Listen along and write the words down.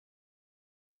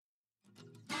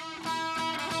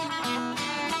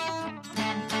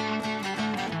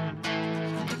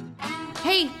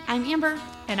I'm Amber.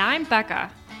 And I'm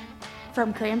Becca.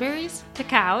 From cranberries to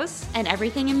cows and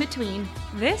everything in between,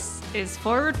 this is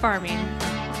Forward Farming.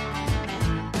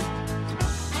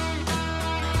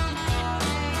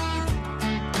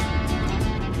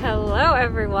 Hello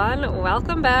everyone,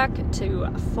 welcome back to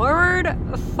Forward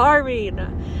Farming.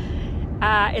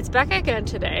 It's Becca again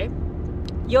today.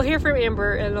 You'll hear from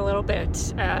Amber in a little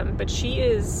bit, but she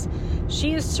is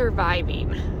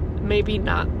surviving. Maybe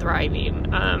not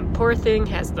thriving. Poor thing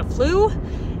has the flu,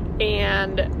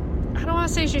 and I don't want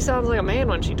to say she sounds like a man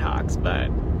when she talks, but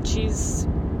she's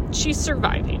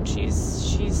surviving.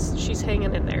 She's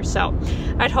hanging in there. So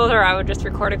I told her I would just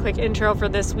record a quick intro for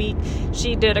this week.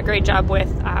 She did a great job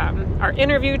with our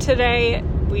interview today.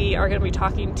 We are going to be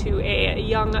talking to a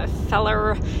young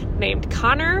feller named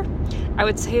Connor. I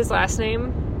would say his last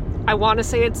name, I want to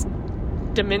say it's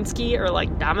Domonoske or like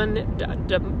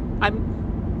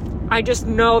I just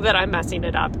know that I'm messing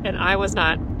it up, and I was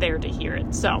not there to hear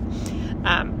it. So,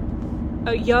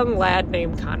 a young lad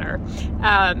named Connor.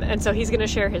 And so he's going to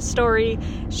share his story.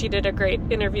 She did a great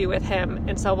interview with him,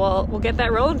 and so we'll get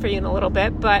that rolling for you in a little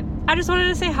bit. But I just wanted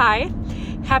to say hi.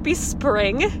 Happy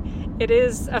spring. It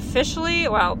is officially,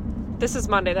 well, this is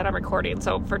Monday that I'm recording,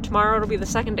 so for tomorrow it'll be the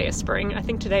second day of spring. I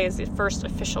think today is the first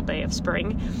official day of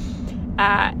spring.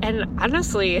 And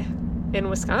honestly, in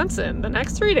Wisconsin, the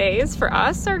next 3 days for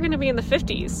us are going to be in the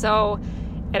 50s. So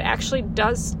it actually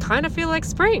does kind of feel like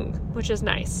spring, which is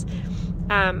nice.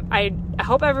 I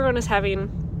hope everyone is having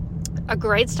a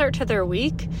great start to their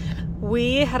week.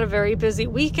 We had a very busy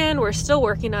weekend. We're still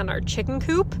working on our chicken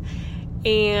coop,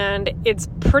 and it's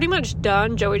pretty much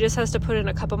done. Joey just has to put in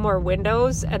a couple more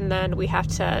windows, and then we have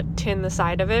to tin the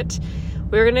side of it.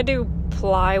 We were going to do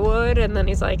plywood, and then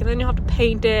he's like, and then you'll have to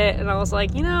paint it. And I was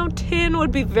like, tin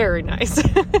would be very nice. I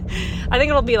think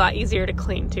it'll be a lot easier to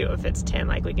clean too if it's tin,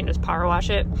 like we can just power wash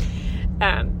it.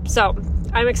 So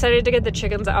I'm excited to get the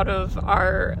chickens out of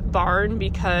our barn,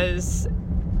 because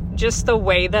just the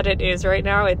way that it is right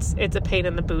now, it's a pain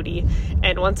in the booty.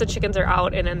 And once the chickens are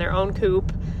out and in their own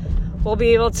coop, we'll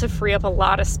be able to free up a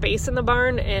lot of space in the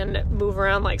barn and move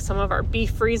around like some of our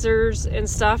beef freezers and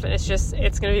stuff. And it's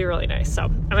going to be really nice. So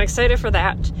I'm excited for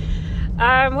that.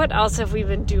 What else have we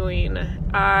been doing?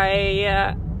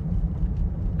 I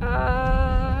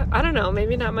don't know,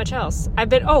 maybe not much else.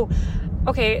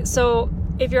 Okay. So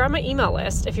if you're on my email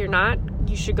list, if you're not,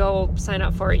 you should go sign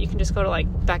up for it. You can just go to like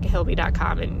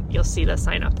beccahilby.com and you'll see the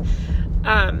sign up.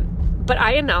 But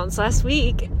I announced last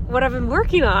week what I've been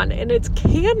working on, and it's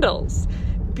candles,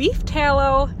 beef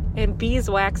tallow and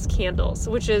beeswax candles,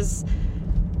 which is,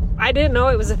 I didn't know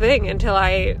it was a thing until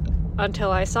I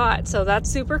saw it. So that's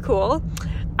super cool.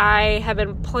 I have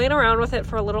been playing around with it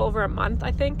for a little over a month,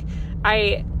 I think.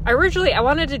 I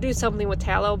wanted to do something with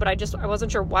tallow, but I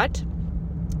wasn't sure what.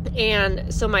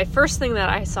 And so my first thing that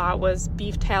I saw was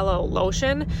beef tallow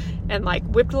lotion, and like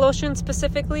whipped lotion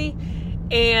specifically.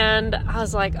 And I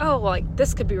was like, oh, well, like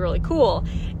this could be really cool.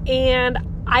 And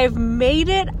I've made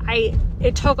it.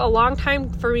 It took a long time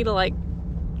for me to like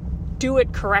do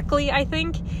it correctly, I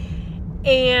think.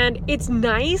 And it's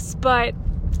nice, but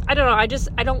I don't know.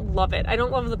 I don't love it. I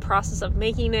don't love the process of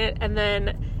making it. And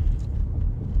then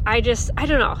I don't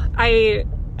know.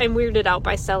 I'm weirded out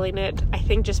by selling it. I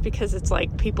think just because it's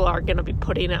like people are going to be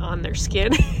putting it on their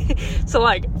skin. So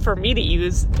like for me to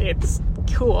use, it's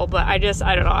cool, but I don't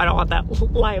know. I don't want that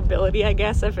liability, I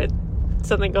guess, if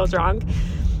something goes wrong.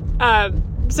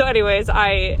 So anyways,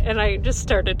 I just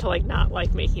started to like not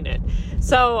like making it.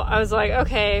 So I was like,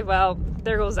 okay, well,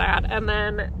 there goes that. And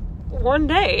then one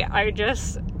day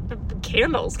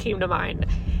candles came to mind.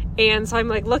 And so I'm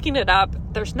like looking it up.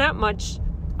 There's not much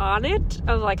on it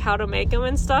of like how to make them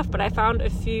and stuff, but I found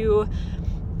a few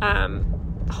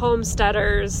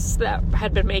homesteaders that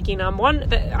had been making them. One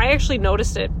that I actually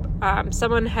noticed it,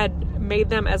 someone had made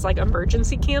them as like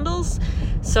emergency candles,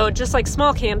 so just like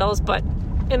small candles, but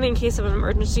in case of an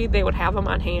emergency they would have them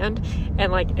on hand,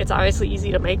 and like it's obviously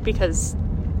easy to make because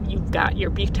you've got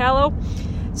your beef tallow.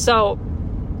 So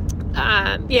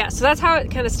so that's how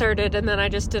it kind of started. And then I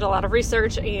just did a lot of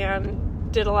research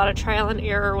and did a lot of trial and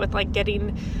error with like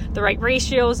getting the right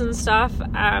ratios and stuff.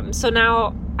 So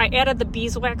now I added the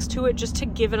beeswax to it just to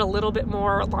give it a little bit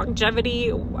more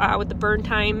longevity with the burn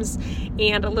times,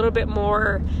 and a little bit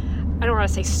more, I don't want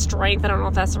to say strength, I don't know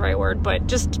if that's the right word, but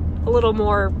just a little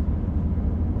more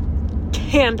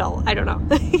candle. I don't know.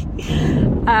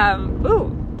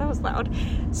 Ooh, that was loud.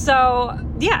 So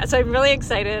yeah, so I'm really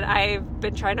excited. I've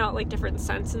been trying out like different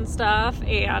scents and stuff,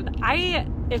 and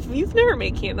if you've never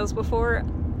made candles before,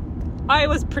 I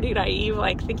was pretty naive,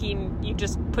 like thinking you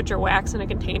just put your wax in a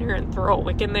container and throw a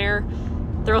wick in there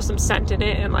throw some scent in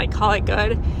it and like call it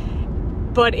good.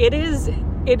 But it is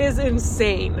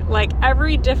insane. Like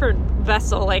every different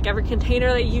vessel, like every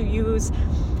container that you use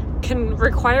can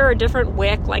require a different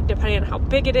wick, like depending on how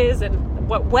big it is and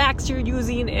what wax you're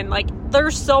using, and like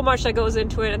there's so much that goes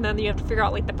into it. And then you have to figure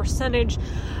out like the percentage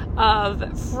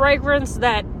of fragrance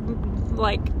that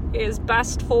like is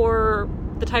best for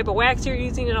the type of wax you're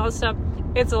using and all this stuff.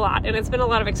 It's a lot, and it's been a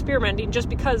lot of experimenting just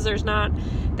because there's not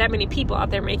that many people out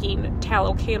there making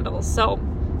tallow candles. So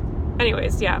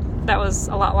anyways, yeah, that was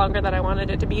a lot longer than I wanted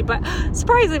it to be, but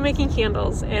surprisingly making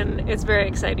candles, and it's very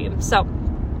exciting. So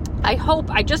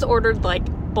I just ordered like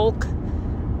bulk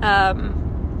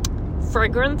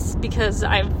fragrance because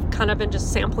I've kind of been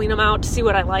just sampling them out to see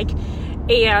what I like.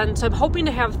 And so I'm hoping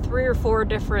to have 3 or 4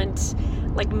 different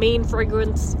like main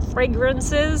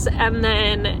fragrances, and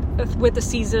then with the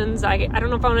seasons, I don't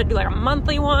know if I want to do like a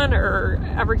monthly one or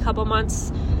every couple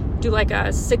months do like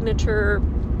a signature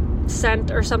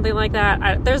scent or something like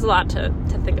that. There's a lot to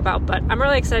think about, but I'm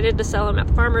really excited to sell them at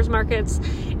the farmers markets.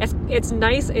 It's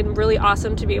nice and really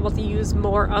awesome to be able to use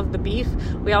more of the beef.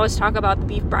 We always talk about the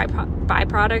beef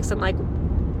byproducts and like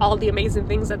all the amazing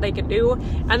things that they can do,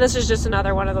 and this is just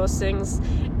another one of those things,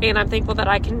 and I'm thankful that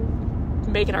I can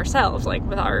make it ourselves, like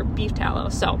with our beef tallow.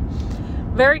 So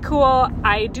very cool.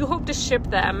 I do hope to ship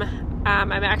them.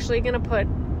 I'm actually going to put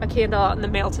a candle out in the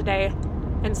mail today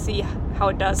and see how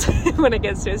it does when it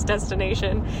gets to its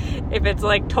destination. If it's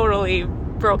like totally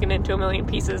broken into a million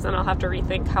pieces, then I'll have to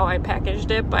rethink how I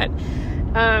packaged it. But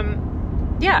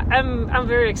yeah, I'm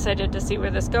very excited to see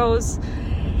where this goes,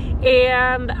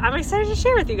 and I'm excited to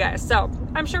share with you guys. So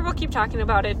I'm sure we'll keep talking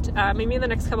about it. Maybe in the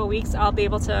next couple of weeks I'll be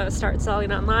able to start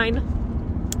selling online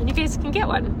and you guys can get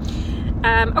one.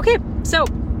 Okay, so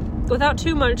without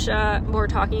too much more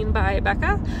talking by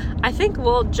Becca, I think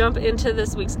we'll jump into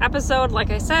this week's episode.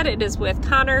 Like I said, it is with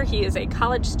Connor. He is a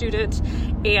college student,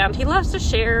 and he loves to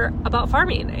share about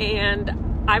farming.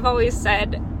 And I've always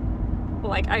said,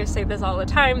 like I say this all the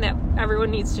time, that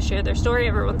everyone needs to share their story.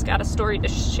 Everyone's got a story to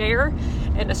share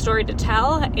and a story to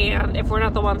tell. And if we're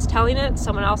not the ones telling it,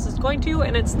 someone else is going to,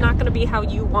 and it's not going to be how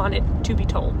you want it to be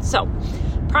told. So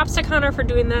props to Connor for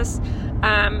doing this.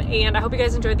 And I hope you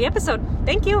guys enjoyed the episode.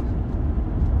 Thank you.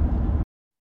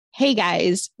 Hey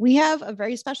guys, we have a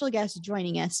very special guest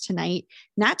joining us tonight.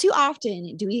 Not too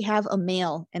often do we have a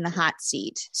male in the hot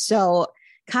seat. So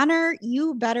Connor,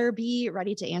 you better be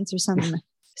ready to answer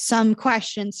some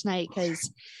questions tonight,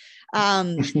 because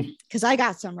I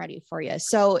got some ready for you.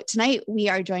 So tonight we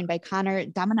are joined by Connor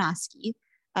Domonoske.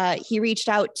 He reached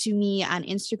out to me on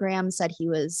Instagram, said he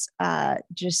was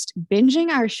just binging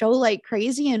our show like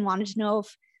crazy and wanted to know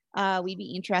if we'd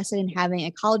be interested in having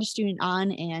a college student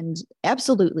on. And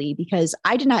absolutely, because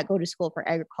I did not go to school for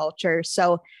agriculture,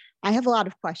 so I have a lot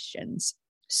of questions.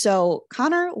 So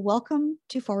Connor, welcome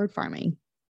to Forward Farming.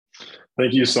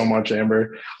 Thank you so much,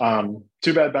 Amber.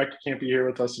 Too bad Becca can't be here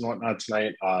with us and whatnot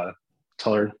tonight.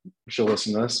 Tell her she'll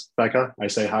listen to this. Becca, I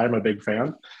say hi. I'm a big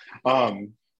fan.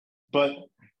 But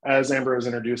as Amber has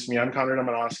introduced me, I'm Connor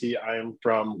Domonoske. I am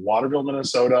from Waterville,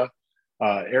 Minnesota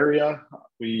area.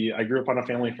 I grew up on a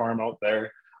family farm out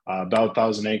there, about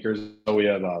 1,000 acres. So we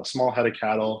have a small head of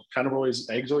cattle.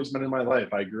 Eggs always been in my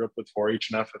life. I grew up with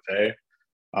 4-H and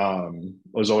FFA.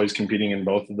 Was always competing in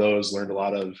both of those. Learned a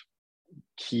lot of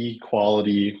key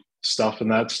quality stuff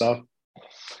and that stuff.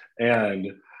 And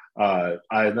I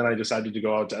decided to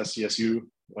go out to SDSU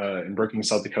in Brookings,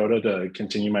 South Dakota to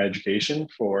continue my education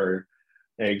for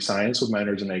egg science with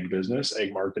minors in egg business,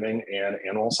 egg marketing, and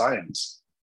animal science.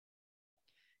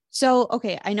 So,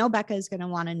 okay, I know Becca is going to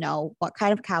want to know, what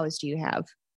kind of cows do you have?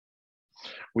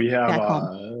 We have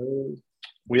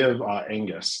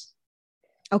Angus.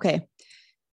 Okay.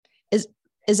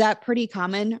 Is that pretty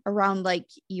common around like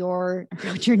your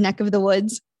neck of the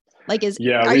woods? Like,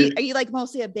 are you like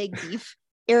mostly a big beef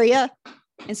area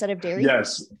instead of dairy?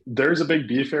 Yes, there's a big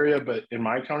beef area, but in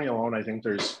my county alone, I think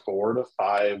there's 4 to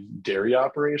 5 dairy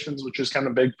operations, which is kind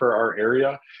of big for our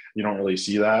area. You don't really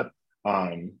see that.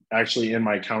 Actually, in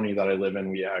my county that I live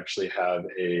in, we actually have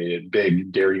a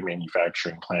big dairy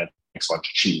manufacturing plant that makes a bunch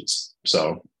of cheese.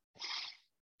 So.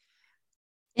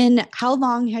 And how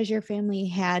long has your family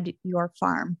had your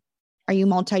farm? Are you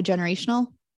multi-generational?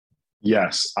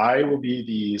 Yes, I will be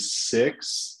the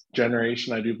 6th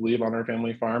generation, I do believe, on our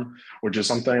family farm, which is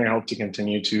something I hope to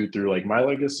continue to through like my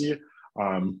legacy,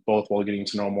 both while getting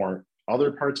to know more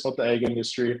other parts about the egg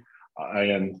industry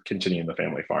and continuing the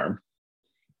family farm.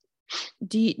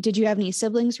 Did you have any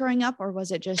siblings growing up, or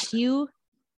was it just you?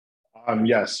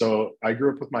 Yes. So I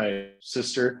grew up with my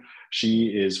sister. She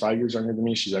is 5 years younger than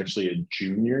me. She's actually a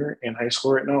junior in high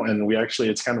school right now. And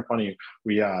it's kind of funny.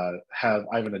 I have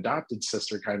an adopted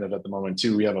sister kind of at the moment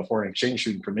too. We have a foreign exchange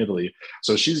student from Italy.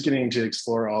 So she's getting to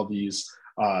explore all this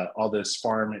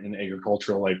farm and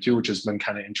agricultural life too, which has been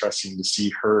kind of interesting to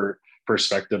see her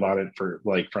perspective on it for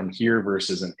like from here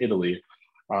versus in Italy.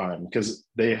 Because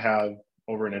they have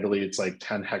over in Italy, it's like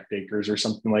 10 hectares or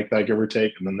something like that, give or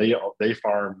take. And then they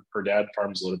farm, her dad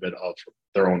farms a little bit of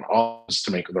their own olives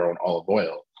to make their own olive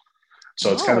oil.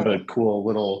 So it's kind of a cool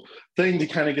little thing to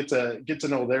kind of get to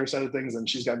know their side of things. And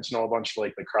she's gotten to know a bunch of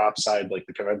like the crop side, like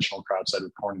the conventional crop side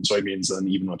with corn and soybeans, and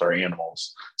even with our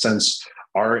animals. Since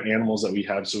our animals that we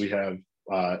have, so we have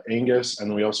Angus,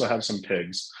 and we also have some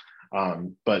pigs.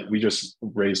 But we just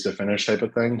raised to finish type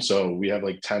of thing. So we have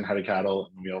like 10 head of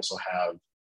cattle, and we also have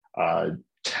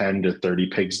 10 to 30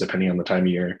 pigs, depending on the time of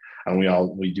year. And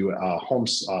we do home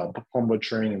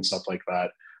butchering and stuff like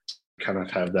that, to kind of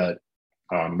have that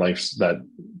that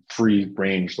free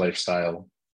range lifestyle,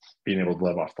 being able to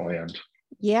live off the land.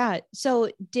 Yeah. So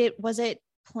was it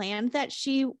planned that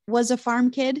she was a farm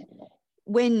kid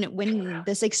when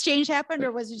this exchange happened,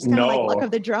 or was it just kind of like luck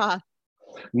of the draw?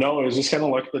 No, it was just kind of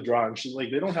luck of the draw. And she's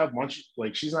like, they don't have much,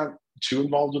 like she's not too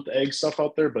involved with the egg stuff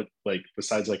out there, but like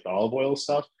besides like the olive oil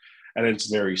stuff, and it's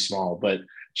very small, but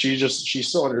she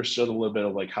still understood a little bit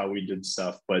of like how we did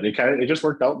stuff, but it just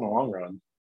worked out in the long run.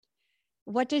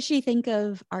 What does she think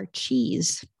of our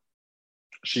cheese?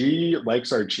 She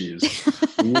likes our cheese.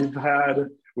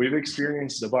 We've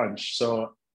experienced a bunch.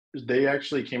 So they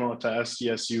actually came out to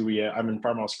SDSU. I'm in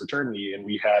farmhouse fraternity, and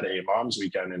we had a mom's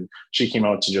weekend, and she came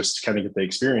out to just kind of get the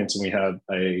experience. And we had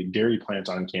a dairy plant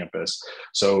on campus.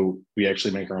 So we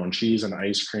actually make our own cheese and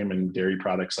ice cream and dairy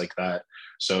products like that.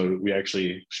 So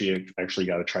she actually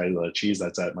got to try the cheese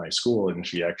that's at my school, and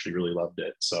she actually really loved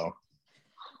it. So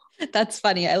that's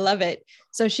funny. I love it.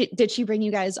 So did she bring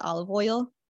you guys olive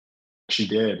oil? She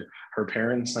did. Her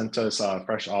parents sent us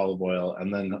fresh olive oil,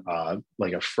 and then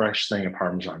like a fresh thing of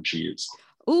Parmesan cheese.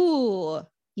 Ooh,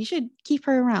 you should keep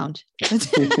her around.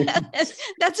 That's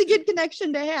a good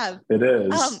connection to have. It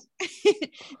is.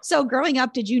 So growing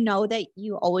up, did you know that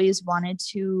you always wanted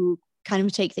to kind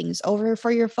of take things over for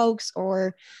your folks,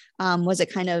 or was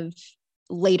it kind of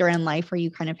later in life where you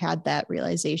kind of had that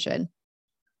realization?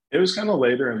 It was kind of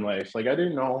later in life. Like I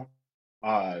didn't know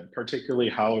particularly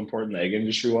how important the egg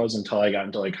industry was until I got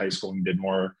into like high school and did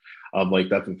more of like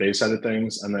the FFA side of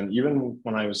things. And then even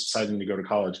when I was deciding to go to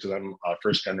college, because I'm a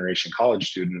first generation college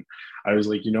student, I was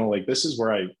like, like this is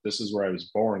where I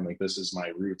was born. Like this is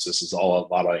my roots. This is a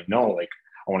lot I know. Like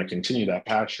I want to continue that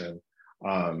passion.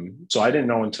 So I didn't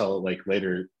know until like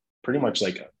later, pretty much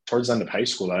like towards the end of high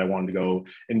school, that I wanted to go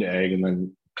into egg. And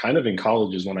then kind of in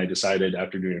college is when I decided,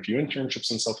 after doing a few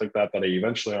internships and stuff like that, that I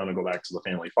eventually want to go back to the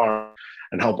family farm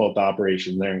and help out the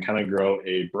operation there and kind of grow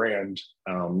a brand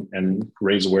and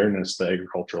raise awareness to the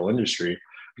agricultural industry,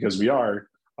 because we are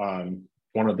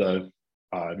one of the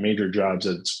major jobs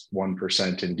that's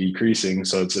 1% and decreasing.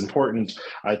 So it's important,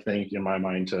 I think, in my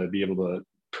mind, to be able to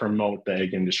promote the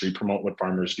egg industry, promote what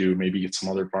farmers do, maybe get some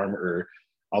other farmer or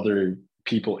other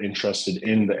people interested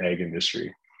in the egg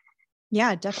industry.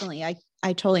 Yeah, definitely.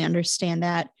 I totally understand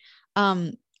that.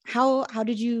 How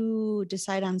did you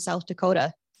decide on South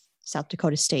Dakota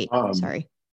State? Sorry.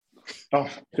 Oh,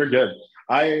 you're good.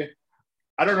 I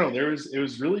don't know. It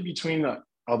was really between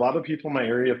a lot of people in my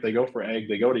area. If they go for egg,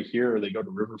 they go to here, or they go to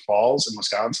River Falls in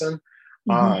Wisconsin.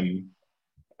 Mm-hmm.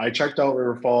 I checked out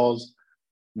River Falls.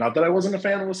 Not that I wasn't a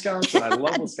fan of Wisconsin. I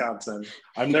love Wisconsin.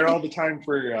 I'm there all the time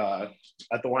for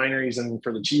at the wineries and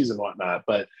for the cheese and whatnot.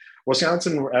 But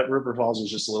Wisconsin at River Falls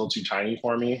was just a little too tiny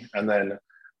for me. And then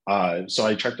so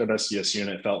I checked out SDSU, and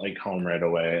it felt like home right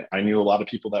away. I knew a lot of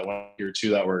people that went here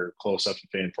too that were close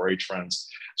FFA and 4-H friends.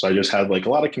 So I just had like a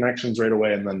lot of connections right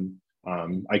away. And then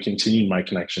I continued my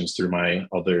connections through my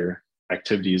other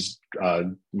activities,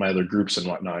 my other groups and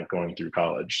whatnot going through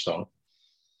college. So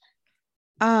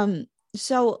kind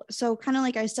of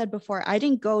like I said before, I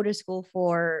didn't go to school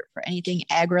for anything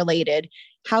ag related.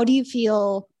 How do you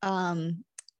feel?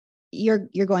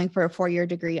 You're going for a 4-year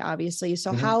degree, obviously.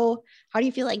 So mm-hmm. How do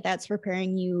you feel like that's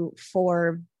preparing you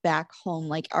for back home?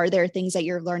 Like, are there things that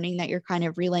you're learning that you're kind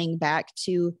of relaying back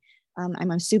to,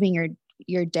 I'm assuming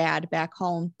your dad back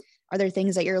home? Are there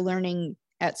things that you're learning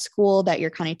at school that you're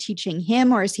kind of teaching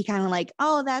him, or is he kind of like,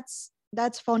 oh, that's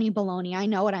phony baloney, I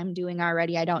know what I'm doing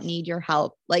already, I don't need your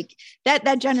help? Like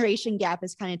that generation gap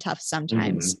is kind of tough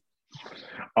sometimes.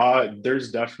 Mm-hmm.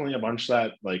 There's definitely a bunch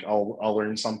that like I'll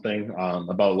learn something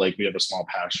about, like we have a small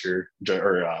pasture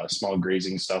or small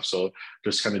grazing stuff, so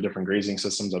just kind of different grazing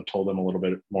systems. I've told them a little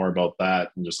bit more about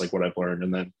that and just like what I've learned.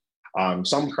 And then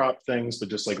some crop things, but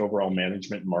just like overall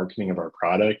management and marketing of our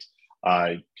product.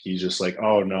 He's just like,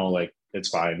 oh no, like it's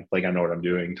fine. Like I know what I'm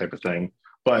doing type of thing.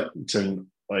 But to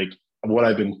like what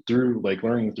I've been through, like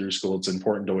learning through school, it's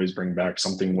important to always bring back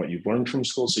something what you've learned from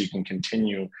school so you can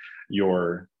continue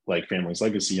your like family's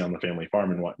legacy on the family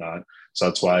farm and whatnot. So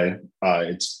that's why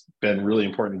it's been really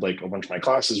important. Like a bunch of my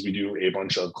classes, we do a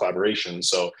bunch of collaborations.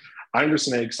 So I'm just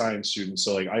an ag science student.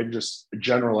 So like I'm just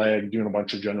general ag, doing a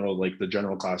bunch of general, like the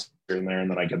general class here and there,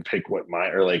 and then I can pick what my,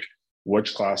 or like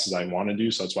which classes I want to do.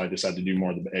 So that's why I decided to do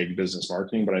more of the ag business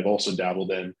marketing. But I've also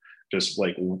dabbled in just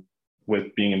like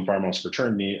with being in farm house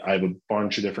fraternity, I have a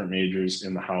bunch of different majors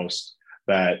in the house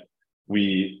that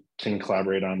we can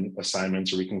collaborate on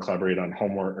assignments, or we can collaborate on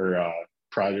homework or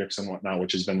projects and whatnot,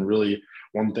 which has been really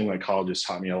one thing like college has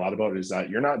taught me a lot about, is that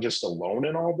you're not just alone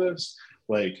in all this.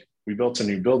 Like we built a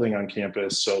new building on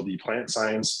campus, so the plant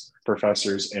science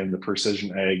professors and the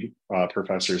precision ag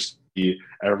professors be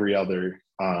every other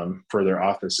for their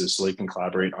offices, so they can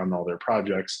collaborate on all their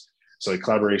projects. So like,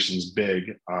 collaboration is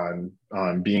big on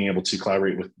being able to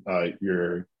collaborate with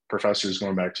your professors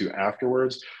going back to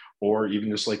afterwards, or even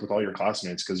just like with all your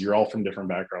classmates, because you're all from different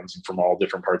backgrounds and from all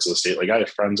different parts of the state. Like I have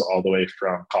friends all the way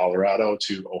from Colorado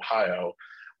to Ohio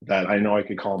that I know I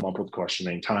could call them up with a question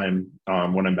anytime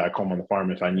when I'm back home on the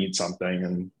farm if I need something,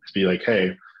 and be like,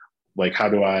 hey, like how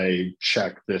do I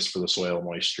check this for the soil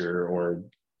moisture or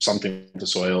something with the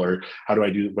soil, or how do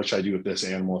I do, what should I do with this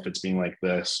animal if it's being like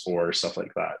this, or stuff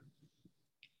like that.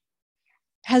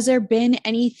 Has there been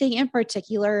anything in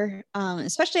particular,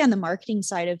 especially on the marketing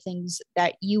side of things,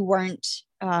 that you weren't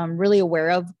really aware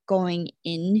of going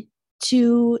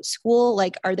into school?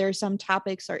 Like, are there some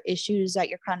topics or issues that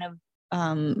you're kind of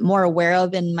more aware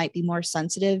of and might be more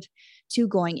sensitive to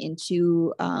going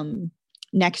into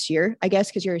next year, I guess,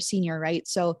 because you're a senior, right?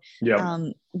 So Yeah.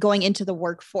 Going into the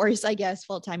workforce, I guess,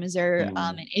 full time, is there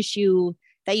an issue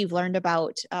that you've learned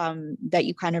about that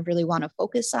you kind of really want to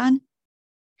focus on?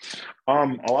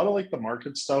 A lot of like the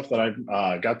market stuff that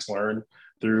I've got to learn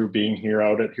through being here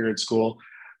at school.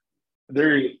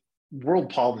 World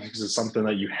politics is something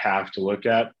that you have to look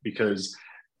at, because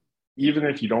even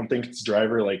if you don't think it's a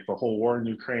driver, like the whole war in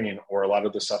Ukraine, or a lot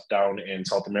of the stuff down in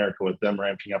South America with them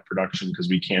ramping up production because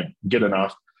we can't get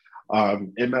enough,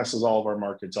 it messes all of our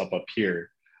markets up here.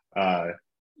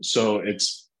 So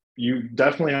you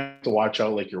definitely have to watch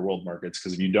out like your world markets,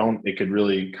 because if you don't, it could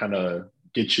really kind of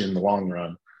get you in the long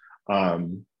run.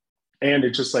 And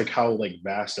it's just like how like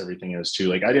vast everything is too.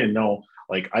 Like I didn't know,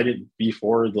 like I didn't,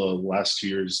 before the last 2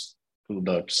 years,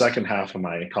 the second half of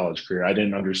my college career, I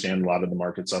didn't understand a lot of the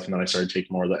market stuff. And then I started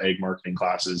taking more of the ag marketing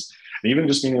classes, and even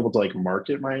just being able to like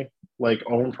market my like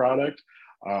own product.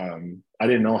 I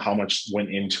didn't know how much went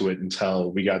into it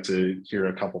until we got to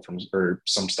hear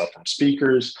some stuff from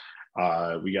speakers.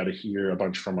 We got to hear a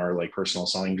bunch from our like personal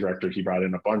selling director. He brought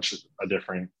in a bunch of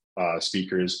different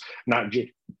speakers, not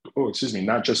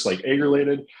just like ag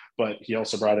related, but he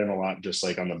also brought in a lot just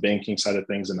like on the banking side of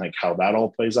things and like how that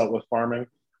all plays out with farming.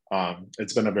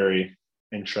 It's been a very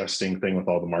interesting thing with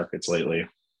all the markets lately.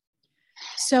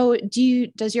 So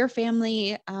does your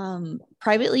family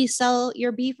privately sell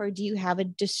your beef, or do you have a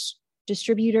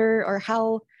distributor, or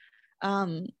how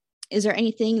is there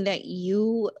anything that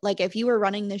you like, if you were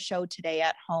running the show today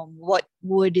at home, what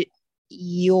would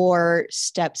your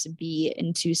steps be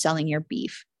into selling your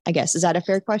beef? I guess, is that a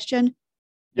fair question?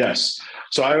 Yes.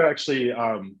 So I've actually,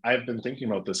 I've been thinking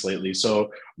about this lately.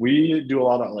 So we do a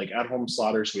lot of like at-home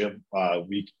slaughters. We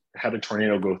had a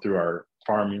tornado go through our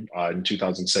farm in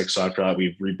 2006. So after that,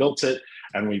 we've rebuilt it,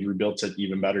 and we've rebuilt it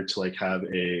even better to like have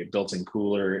a built-in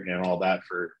cooler and all that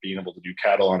for being able to do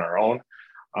cattle on our own.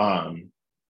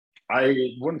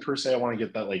 I wouldn't per se I want to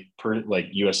get that like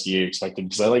USDA expected,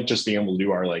 because I like just being able to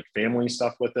do our like family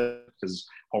stuff with it, because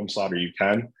home slaughter you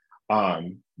can.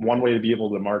 One way to be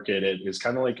able to market it is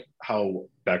kind of like how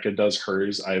Becca does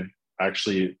hers. I've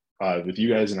actually, with you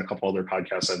guys and a couple other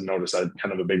podcasts, I've noticed that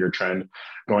kind of a bigger trend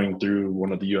going through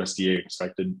one of the USDA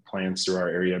expected plants through our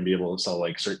area and be able to sell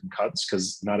like certain cuts,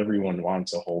 because not everyone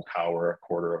wants a whole cow or a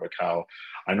quarter of a cow.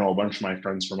 I know a bunch of my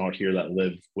friends from out here that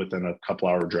live within a couple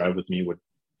hour drive with me would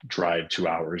drive 2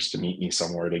 hours to meet me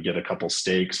somewhere to get a couple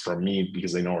steaks from me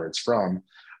because they know where it's from,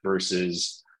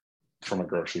 versus from a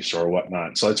grocery store or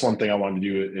whatnot. So that's one thing I wanted to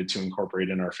do to incorporate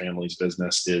in our family's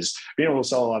business, is being able to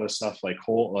sell a lot of stuff like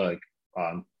wholesale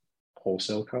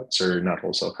cuts, or not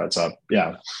wholesale cuts,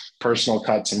 personal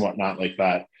cuts and whatnot like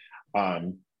that.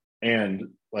 And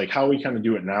like how we kind of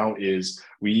do it now is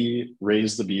we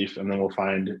raise the beef, and then we'll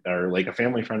find, or like a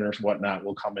family friend or whatnot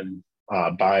will come and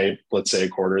buy, let's say, a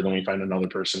quarter, then we find another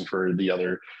person for the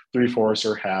other 3/4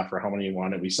 or half, or how many you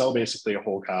want it. We sell basically a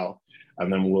whole cow,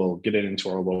 and then we'll get it into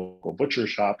our local butcher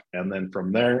shop. And then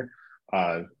from there,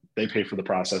 they pay for the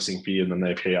processing fee, and then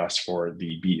they pay us for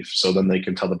the beef. So then they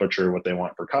can tell the butcher what they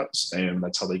want for cuts, and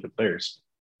that's how they get theirs.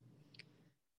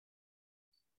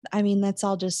 I mean, that's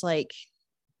all just like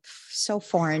so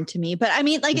foreign to me, but I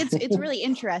mean, like it's really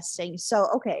interesting. So,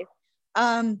 okay.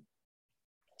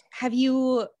 Have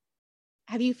you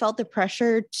felt the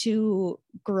pressure to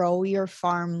grow your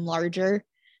farm larger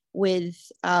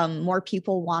with more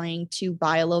people wanting to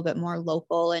buy a little bit more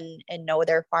local and know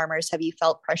their farmers? Have you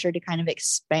felt pressure to kind of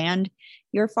expand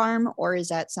your farm, or is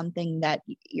that something that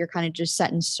you're kind of just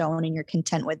set in stone and you're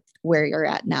content with where you're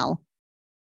at now?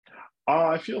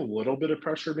 I feel a little bit of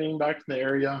pressure being back in the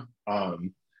area.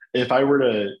 If I were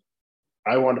to,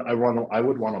 I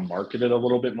would want to market it a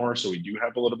little bit more, so we do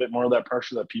have a little bit more of that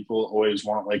pressure that people always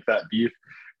want, like that beef.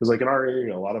 Because like in our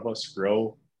area, a lot of us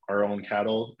grow our own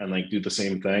cattle and like do the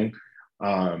same thing.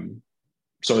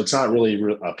 So it's not really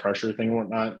a pressure thing and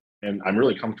whatnot. And I'm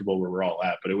really comfortable where we're all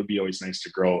at, but it would be always nice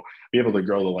to be able to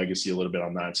grow the legacy a little bit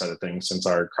on that side of things, since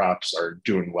our crops are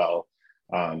doing well.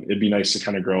 It'd be nice to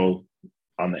kind of grow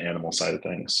on the animal side of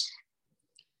things.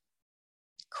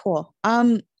 Cool.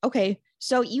 Okay.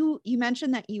 So you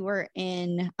mentioned that you were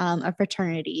in a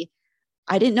fraternity.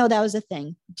 I didn't know that was a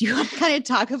thing. Do you want to kind of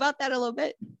talk about that a little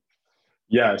bit?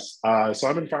 Yes. So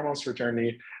I'm in farmhouse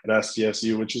fraternity at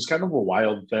SDSU, which is kind of a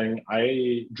wild thing.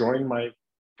 I joined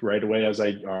right away as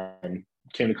I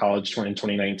came to college in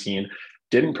 2019.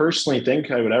 Didn't personally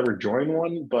think I would ever join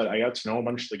one, but I got to know a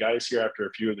bunch of the guys here after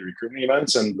a few of the recruitment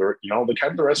events, and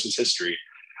the rest was history.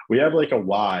 We have like a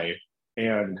why,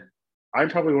 and I'm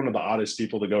probably one of the oddest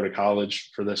people to go to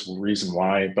college for this reason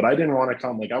why, but I didn't want to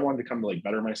come. Like I wanted to come to like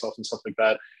better myself and stuff like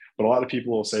that. But a lot of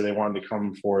people will say they wanted to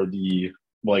come for the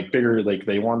like bigger, like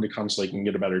they wanted to come so they can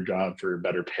get a better job for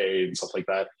better pay and stuff like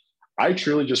that. I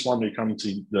truly just wanted to come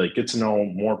to like get to know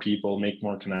more people, make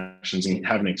more connections, and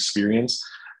have an experience.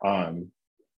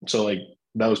 So like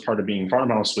that was part of being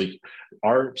farmhouse. Like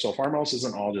so farmhouse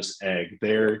isn't all just ag.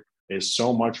 There is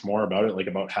so much more about it. Like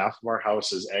about half of our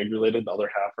house is ag related. The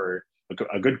other half are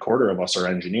a good quarter of us are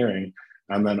engineering.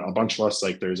 And then a bunch of us,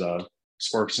 like there's a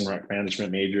sports and rec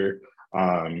management major.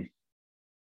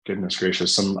 Goodness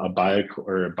gracious, a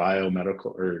biomedical,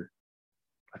 or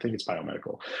I think it's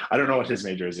biomedical. I don't know what his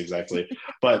major is exactly,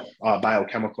 but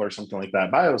biochemical or something like that,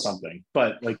 bio something.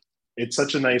 But like, it's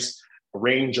such a nice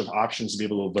range of options to be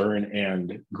able to learn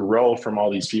and grow from all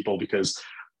these people, because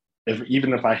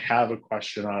even if I have a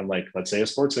question on like, let's say a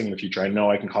sports thing in the future, I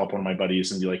know I can call up one of my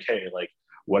buddies and be like, hey, like,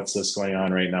 what's this going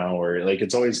on right now? Or like,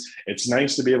 it's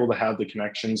nice to be able to have the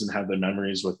connections and have the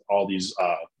memories with all these,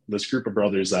 this group of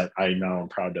brothers that I now am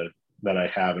proud that I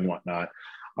have and whatnot.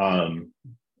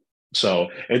 So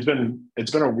it's been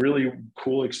a really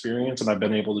cool experience, and I've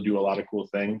been able to do a lot of cool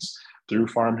things through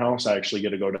Farmhouse. I actually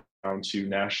get to go down to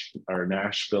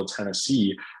Nashville,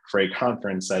 Tennessee for a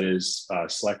conference that is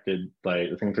selected by,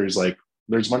 I think there's a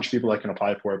bunch of people that can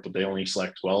apply for it, but they only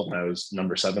select 12, and I was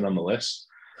number 7 on the list.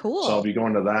 Cool. So I'll be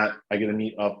going to that. I get to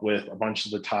meet up with a bunch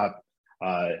of the top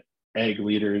ag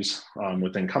leaders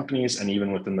within companies and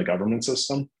even within the government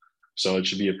system. So it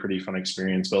should be a pretty fun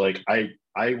experience. But like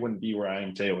I wouldn't be where I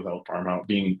am today without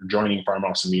joining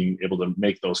Farmhouse and being able to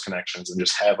make those connections and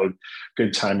just have a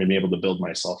good time and be able to build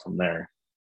myself from there.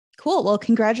 Cool. Well,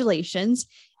 congratulations.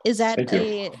 Is that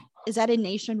a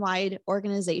nationwide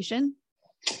organization?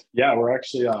 Yeah, we're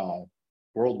actually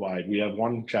worldwide. We have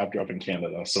one chapter up in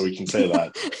Canada, so we can say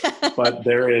that. But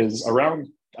there is around,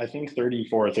 I think,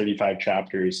 34 or 35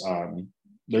 chapters.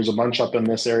 There's a bunch up in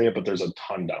this area, but there's a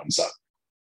ton down south.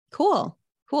 Cool.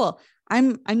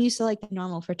 I'm used to like the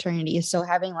normal fraternities, so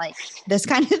having like this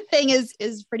kind of thing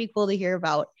is pretty cool to hear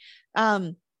about.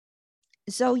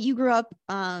 So you grew up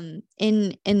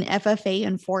in FFA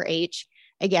and 4-H.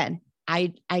 Again,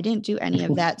 I didn't do any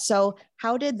of that. So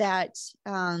how did that?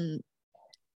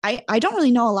 I don't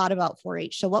really know a lot about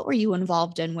 4-H. So what were you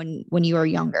involved in when you were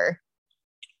younger?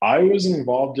 I was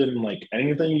involved in like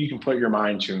anything you can put your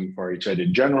mind to in 4-H. I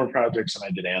did general projects and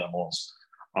I did animals.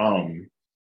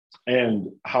 And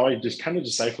how I just kind of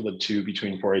decipher the two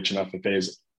between 4-H and FFA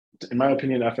is, in my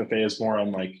opinion, FFA is more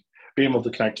on like being able to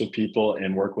connect with people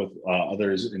and work with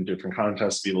others in different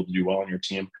contests, be able to do well on your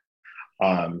team.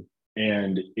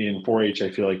 And in 4-H,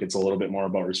 I feel like it's a little bit more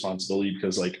about responsibility,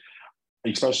 because like,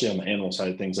 especially on the animal side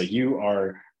of things, like you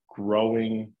are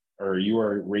growing or you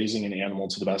are raising an animal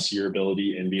to the best of your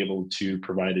ability and be able to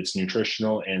provide its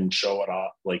nutritional and show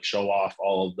off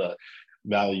all of the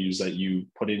values that you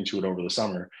put into it over the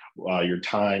summer, your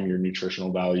time, your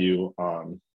nutritional value,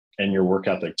 and your work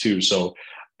ethic too. So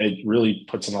it really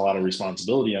puts in a lot of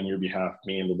responsibility on your behalf,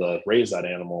 being able to raise that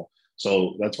animal.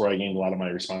 So that's where I gained a lot of my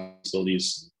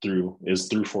responsibilities through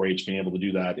 4-H, being able to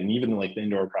do that. And even like the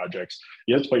indoor projects,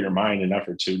 you have to put your mind and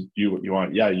effort to do what you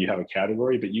want. Yeah, you have a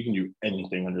category, but you can do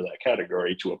anything under that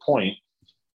category to a point.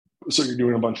 So you're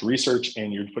doing a bunch of research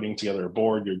and you're putting together a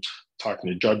board, you're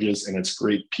talking to judges, and it's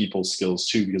great people skills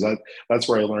too, because that's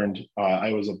where I learned.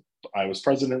 I was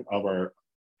president of our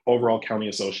overall county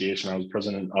association. I was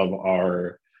president of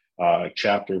our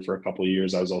chapter for a couple of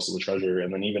years. I was also the treasurer.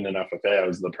 And then even in FFA, I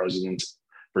was the president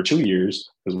for 2 years,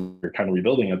 because we were kind of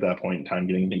rebuilding at that point in time,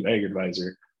 getting a new ag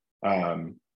advisor.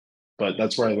 But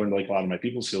that's where I learned like a lot of my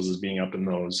people skills, is being up in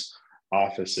those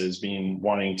offices,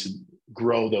 wanting to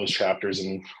grow those chapters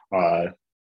and our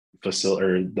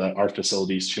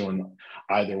facilities too, in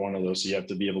either one of those. So you have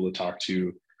to be able to talk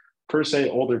to, per se,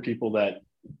 older people that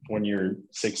when you're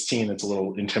 16, it's a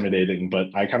little intimidating, but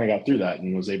I kind of got through that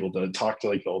and was able to talk to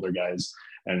like the older guys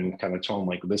and kind of tell them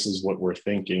like, this is what we're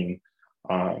thinking.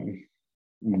 Being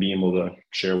able to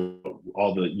share what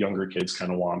all the younger kids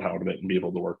kind of want out of it and be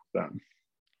able to work with them.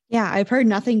 Yeah, I've heard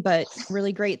nothing but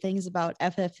really great things about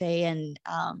FFA and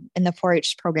the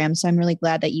 4-H program. So I'm really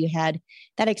glad that you had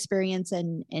that experience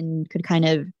and could kind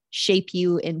of shape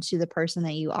you into the person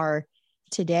that you are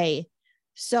today.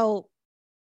 So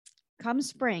come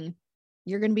spring,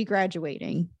 you're going to be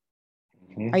graduating.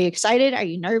 Mm-hmm. Are you excited? Are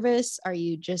you nervous? Are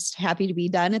you just happy to be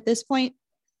done at this point?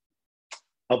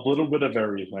 A little bit of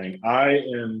everything. I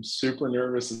am super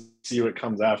nervous to see what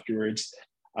comes afterwards.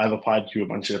 I've applied to a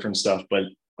bunch of different stuff, but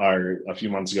a few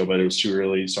months ago, but it was too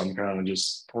early. So I'm kind of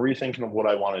just rethinking of what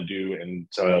I want to do and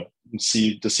to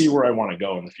see where I want to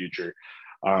go in the future.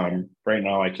 Right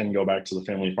now I can go back to the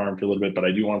family farm for a little bit, but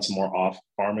I do want some more off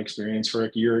farm experience for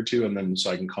a year or two. And then so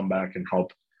I can come back and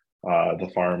help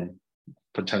the farm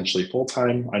potentially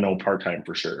full-time. I know part-time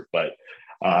for sure, but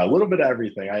a little bit of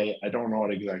everything. I don't know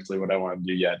exactly what I want to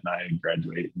do yet. And I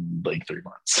graduate in like 3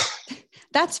 months.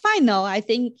 That's fine though. I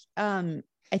think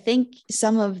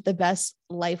some of the best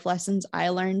life lessons I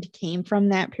learned came from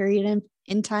that period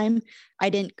in time. I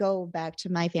didn't go back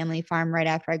to my family farm right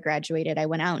after I graduated. I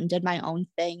went out and did my own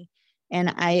thing,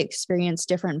 and I experienced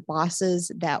different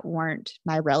bosses that weren't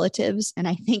my relatives. And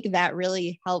I think that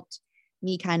really helped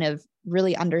me kind of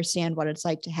really understand what it's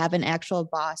like to have an actual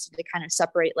boss, to kind of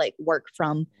separate like work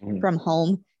from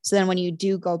home. So then when you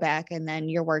do go back and then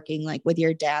you're working like with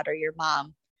your dad or your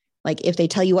mom, like if they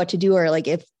tell you what to do, or like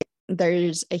if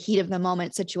there's a heat of the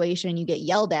moment situation and you get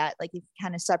yelled at, like you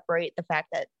kind of separate the fact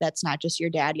that that's not just your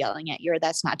dad yelling at you, or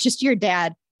that's not just your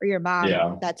dad or your mom.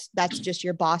 Yeah. That's just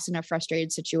your boss in a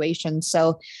frustrated situation.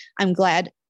 So I'm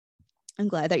glad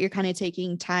that you're kind of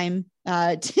taking time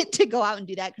to go out and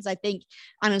do that, because I think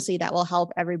honestly that will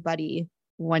help everybody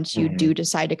once you do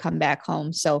decide to come back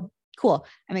home. So cool.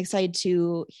 I'm excited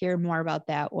to hear more about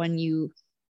that when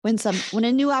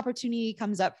a new opportunity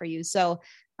comes up for you. So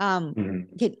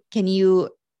do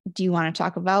you want to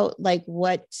talk about like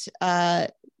what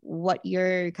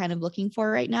you're kind of looking for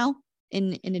right now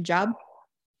in a job?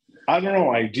 I don't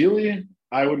know. Ideally,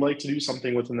 I would like to do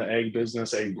something within the egg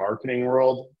business, egg marketing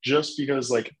world, just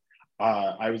because like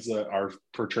I was our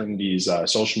fraternity's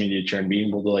social media chair, and being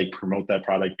able to like promote that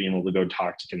product, being able to go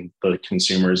talk to the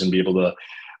consumers and be able to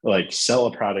like sell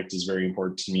a product is very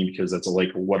important to me, because that's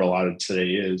like what a lot of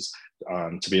today is,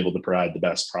 to be able to provide the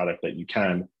best product that you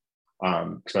can,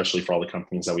 especially for all the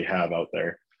companies that we have out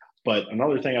there. But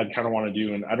another thing I'd kind of want to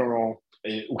do, and I don't know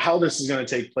how this is going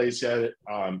to take place yet.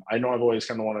 I know I've always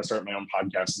kind of want to start my own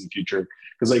podcast in the future,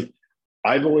 because like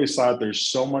I've always thought there's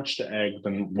so much to egg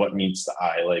than what meets the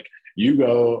eye. Like you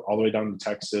go all the way down to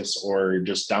Texas or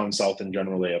just down south in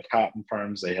general, they have cotton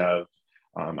farms. They have,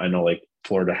 I know like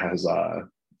Florida has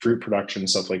fruit production,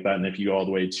 stuff like that. And if you go all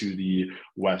the way to the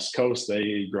West Coast,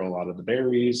 they grow a lot of the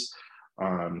berries,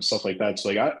 stuff like that. So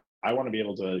like I want to be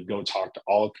able to go talk to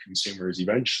all consumers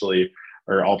eventually,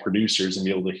 or all producers, and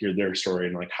be able to hear their story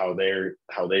and like how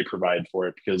they provide for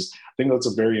it. Because I think that's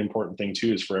a very important thing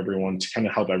too, is for everyone to kind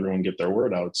of help everyone get their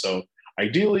word out. So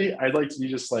ideally I'd like to be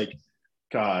just like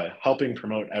helping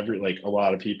promote a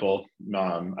lot of people.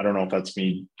 I don't know if that's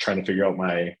me trying to figure out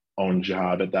my own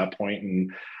job at that point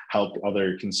and help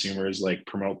other consumers like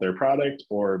promote their product,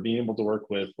 or being able to work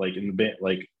with like in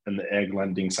the egg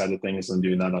lending side of things and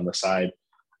doing that on the side,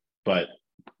 but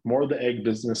more the egg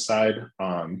business side,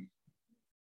 and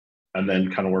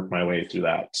then kind of work my way through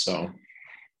that. So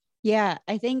yeah,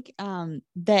 I think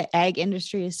the egg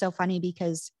industry is so funny,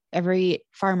 because every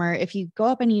farmer, if you go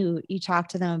up and you talk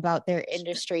to them about their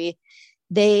industry,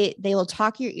 they will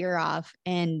talk your ear off,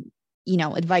 and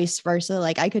vice versa.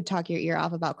 Like I could talk your ear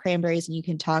off about cranberries and you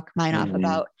can talk mine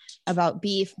off about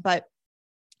beef, but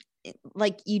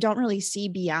like you don't really see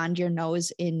beyond your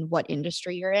nose in what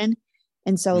industry you're in.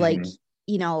 And so like,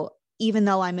 even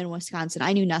though I'm in Wisconsin,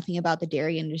 I knew nothing about the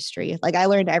dairy industry. Like I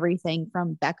learned everything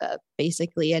from Becca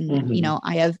basically. And,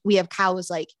 we have cows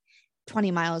like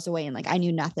 20 miles away, and like, I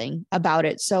knew nothing about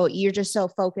it. So you're just so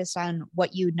focused on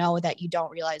what you know that you don't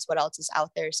realize what else is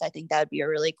out there. So I think that would be a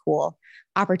really cool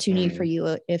opportunity for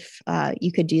you if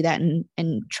you could do that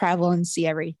and travel and see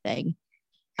everything.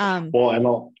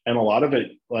 Well, and a lot of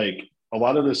it, like a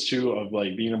lot of this too, of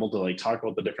like being able to like talk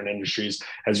about the different industries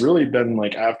has really been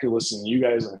like after listening to you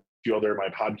guys and a few other my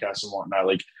podcasts and whatnot,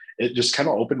 like it just kind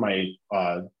of opened my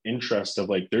interest of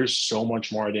like, there's so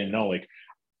much more I didn't know. Like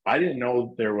I didn't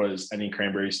know there was any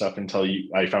cranberry stuff until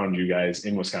I found you guys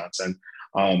in Wisconsin.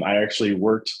 I actually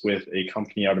worked with a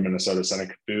company out of Minnesota,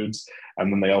 Seneca Foods,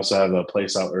 and then they also have a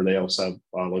place out, or they also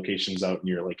have locations out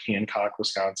near like Hancock,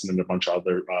 Wisconsin, and a bunch of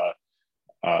other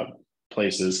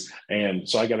places. And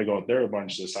so I got to go up there a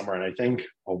bunch this summer. And I think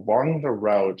along the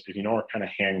route, if you know where kind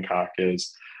of Hancock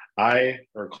is,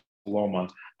 or Coloma,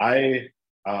 I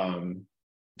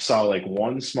saw like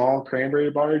one small cranberry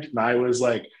barge, and I was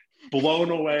like blown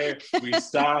away. We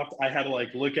stopped. I had to like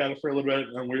look at it for a little bit,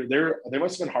 and they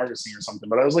must have been harvesting or something,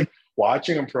 but I was like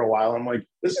watching them for a while. I'm like,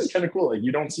 this is kind of cool. Like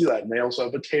you don't see that. And they also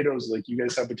have potatoes. Like you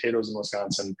guys have potatoes in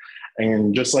Wisconsin,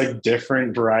 and just like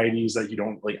different varieties that you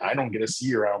don't like, I don't get to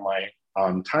see around my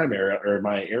time area, or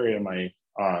my area, my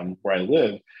where I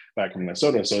live back in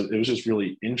Minnesota. So it was just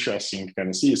really interesting to kind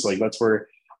of see. So like that's where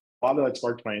a lot of that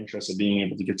sparked my interest of being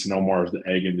able to get to know more of the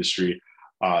egg industry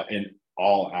in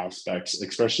all aspects,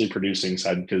 especially producing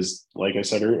side, because like I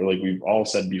said earlier, like we've all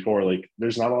said before, like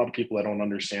there's not a lot of people that don't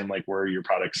understand like where your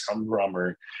products come from,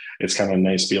 or it's kind of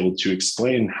nice to be able to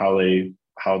explain how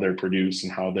they're produced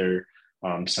and how they're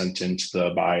sent into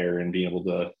the buyer and being able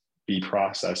to be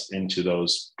processed into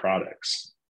those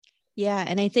products. Yeah.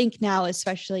 And I think now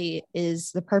especially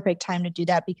is the perfect time to do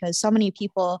that, because so many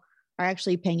people are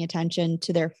actually paying attention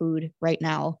to their food right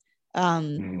now.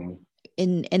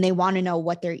 And they want to know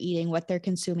what they're eating, what they're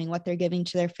consuming, what they're giving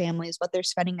to their families, what they're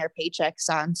spending their paychecks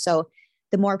on. So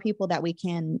the more people that we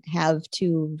can have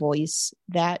to voice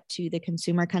that to the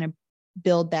consumer, kind of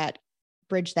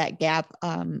bridge that gap.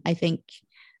 I think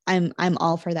I'm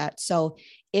all for that. So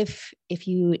if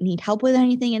you need help with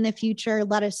anything in the future,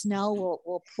 let us know.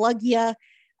 We'll plug you,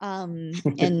 and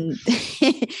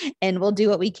and we'll do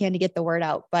what we can to get the word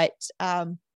out. But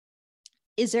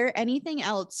is there anything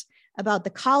else about the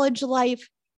college life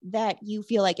that you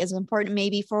feel like is important,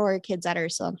 maybe for kids that are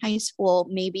still in high school?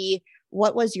 Maybe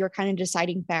what was your kind of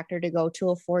deciding factor to go to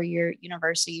a 4-year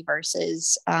university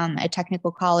versus a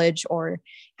technical college, or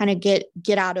kind of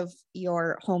get out of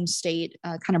your home state,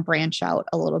 kind of branch out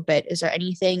a little bit? Is there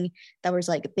anything that was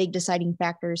like big deciding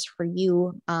factors for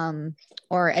you,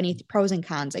 or any pros and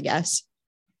cons, I guess?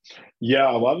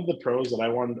 Yeah, a lot of the pros that I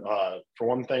wanted, for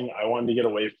one thing, I wanted to get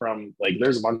away from, like,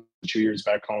 there's a bunch of 2 years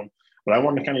back home, but I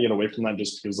wanted to kind of get away from that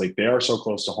just because like they are so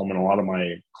close to home, and a lot of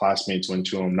my classmates went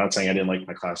to them. Not saying I didn't like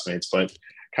my classmates, but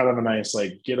kind of a nice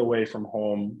like get away from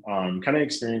home, kind of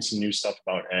experience some new stuff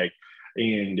about egg.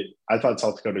 And I thought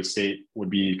South Dakota State would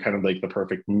be kind of like the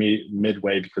perfect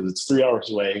midway, because it's 3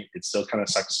 hours away. It still kind of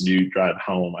sucks to drive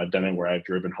home. I've done it where I've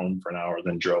driven home for an hour,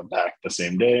 then drove back the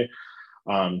same day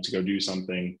to go do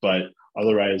something. But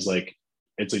otherwise, like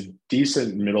it's a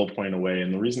decent middle point away.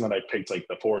 And the reason that I picked like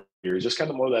the 4 years, just kind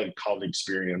of more that college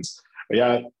experience. But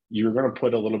yeah, you're going to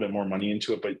put a little bit more money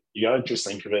into it, but you got to just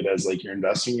think of it as like you're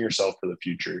investing in yourself for the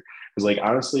future. Because like,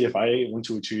 honestly, if I went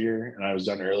to a 2-year and I was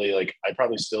done early, like I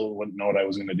probably still wouldn't know what I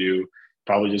was going to do.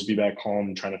 Probably just be back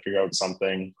home trying to figure out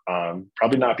something.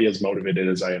 Probably not be as motivated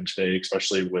as I am today,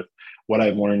 especially with what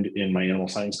I've learned in my animal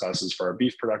science classes for our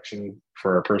beef production,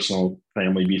 for our personal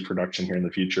family beef production here in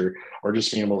the future, or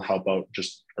just being able to help out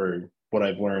or what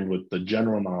I've learned with the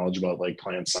general knowledge about like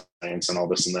plant science and all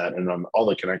this and that, and all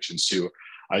the connections too.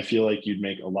 I feel like you'd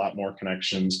make a lot more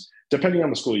connections depending on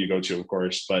the school you go to, of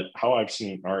course. But how I've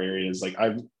seen our area is like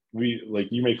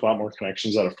you make a lot more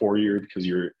connections out of 4-year because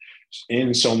you're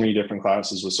in so many different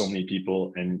classes with so many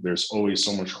people, and there's always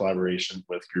so much collaboration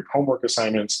with group homework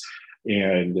assignments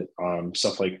and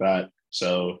stuff like that.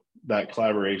 So that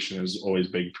collaboration is always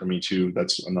big for me too.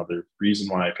 That's another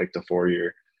reason why I picked a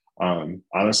 4-year.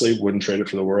 Honestly, wouldn't trade it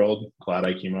for the world. Glad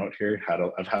I came out here.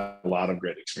 I've had a lot of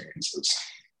great experiences.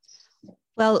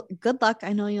 Well, good luck.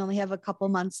 I know you only have a couple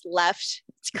months left.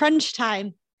 It's crunch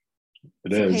time.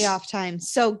 It's payoff time.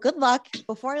 So good luck.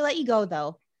 Before I let you go, though,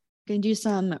 I'm going to do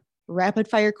some rapid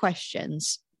fire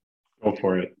questions. Go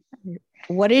for it.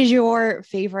 What is your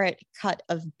favorite cut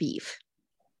of beef?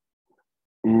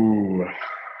 Ooh,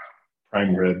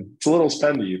 prime rib. It's a little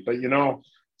spendy, but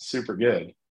super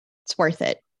good. It's worth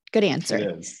it. Good answer.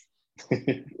 It is.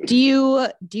 Do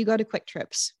you go to Quick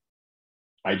Trips?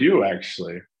 I do,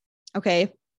 actually.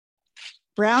 Okay.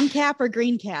 Brown cap or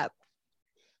green cap?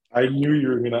 I knew you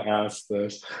were going to ask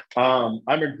this. I'm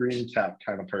a green cap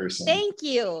kind of person. Thank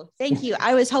you.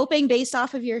 I was hoping, based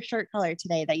off of your shirt color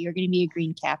today, that you're going to be a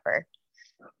green capper.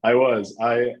 I was.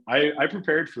 I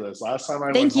prepared for this. Last time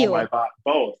I Thank went you. home, I bought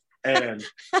both, and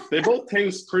they both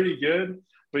taste pretty good.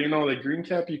 But the green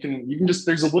cap, you can just,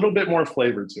 there's a little bit more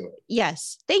flavor to it.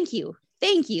 Yes. Thank you.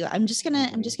 I'm just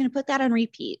gonna put that on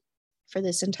repeat for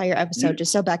this entire episode,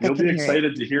 just so Becca You'll can be hear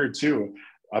excited it. to hear it too.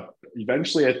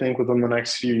 Eventually, I think within the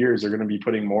next few years, they're going to be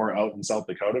putting more out in South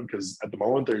Dakota, because at the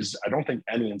moment I don't think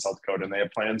any in South Dakota, and they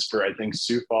have plans for, I think,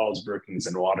 Sioux Falls, Brookings,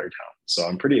 and Watertown. So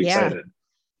I'm pretty excited.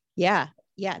 Yeah,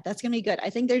 that's gonna be good. I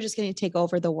think they're just gonna take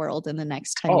over the world in the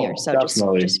next 10 years. So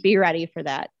definitely. just be ready for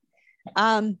that.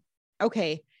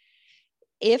 Okay.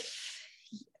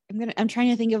 I'm trying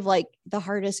to think of like the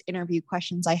hardest interview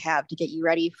questions I have to get you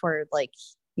ready for like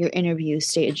your interview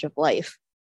stage of life.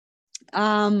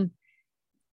 I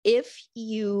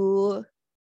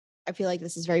feel like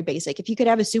this is very basic. If you could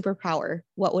have a superpower,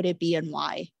 what would it be and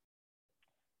why?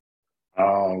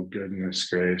 Oh, goodness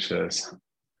gracious.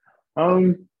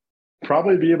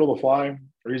 Probably be able to fly.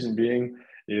 Reason being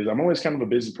is I'm always kind of a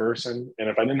busy person. And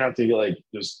if I didn't have to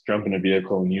just jump in a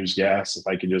vehicle and use gas, if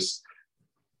I could just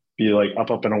be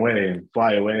up and away and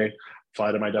fly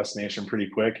to my destination pretty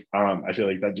quick, I feel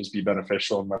like that'd just be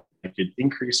beneficial, and I could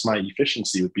increase my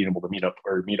efficiency with being able to meet up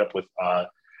with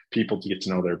people to get to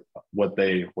know what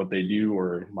they do,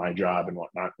 or my job and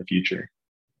whatnot in the future.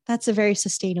 That's a very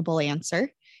sustainable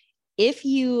answer. If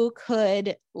you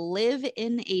could live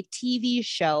in a TV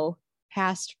show,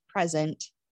 past, present,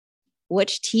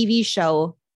 which TV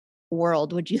show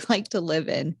world would you like to live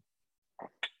in?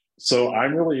 So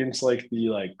I'm really into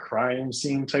the crime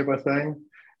scene type of thing.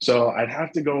 So I'd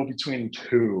have to go between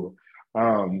two.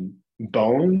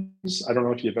 Bones. I don't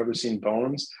know if you've ever seen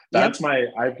Bones. I've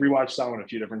rewatched that one a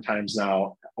few different times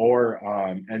now. Or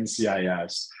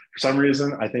NCIS. For some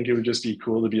reason, I think it would just be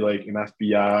cool to be like an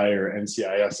FBI or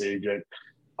NCIS agent,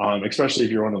 especially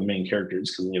if you're one of the main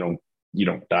characters, because you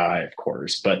don't die, of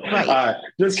course. But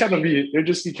it'd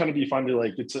just be fun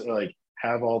to get to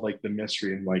have all the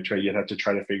mystery, and you'd have to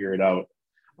try to figure it out.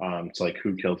 To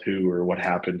who killed who or what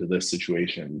happened to this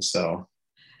situation. So,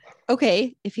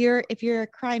 okay, if you're a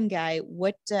crime guy,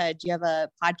 what do you have a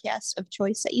podcast of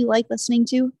choice that you like listening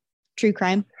to? True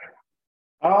crime?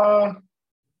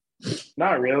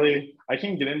 Not really. I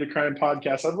can get into crime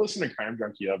podcasts. I've listened to Crime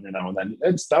Junkie every now and then.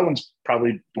 That one's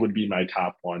probably would be my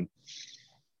top one.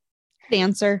 Good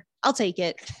answer. I'll take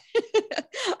it.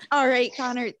 All right,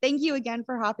 Connor, thank you again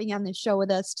for hopping on the show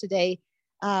with us today.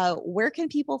 Where can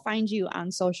people find you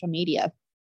on social media?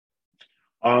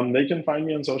 They can find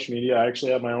me on social media. I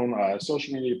actually have my own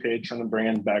social media page, trying to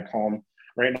brand back home.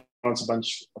 Right now, it's a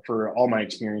bunch for all my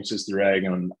experiences through ag.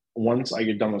 And once I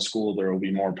get done with school, there will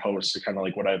be more posts to kind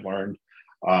of what I've learned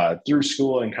through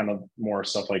school and kind of more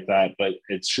stuff like that. But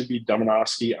it should be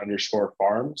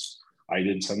Domonoske_farms. I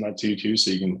did send that to you too, so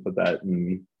you can put that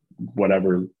in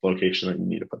whatever location that you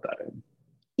need to put that in.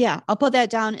 Yeah, I'll put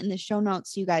that down in the show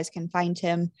notes so you guys can find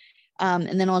him.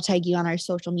 And then I'll tag you on our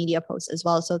social media posts as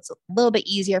well, so it's a little bit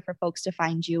easier for folks to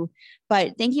find you.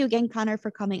 But thank you again, Connor,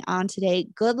 for coming on today.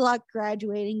 Good luck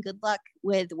graduating. Good luck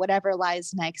with whatever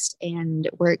lies next. And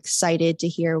we're excited to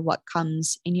hear what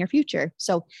comes in your future.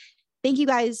 So thank you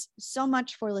guys so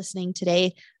much for listening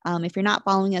today. If you're not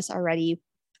following us already,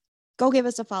 go give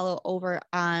us a follow over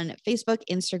on Facebook,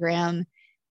 Instagram,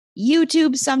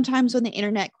 YouTube sometimes when the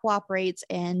internet cooperates,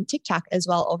 and TikTok as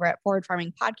well over at Forward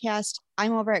Farming Podcast.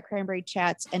 I'm over at Cranberry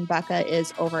Chats, and Becca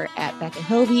is over at Becca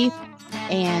Hilby.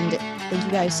 And thank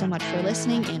you guys so much for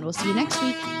listening, and we'll see you next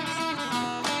week.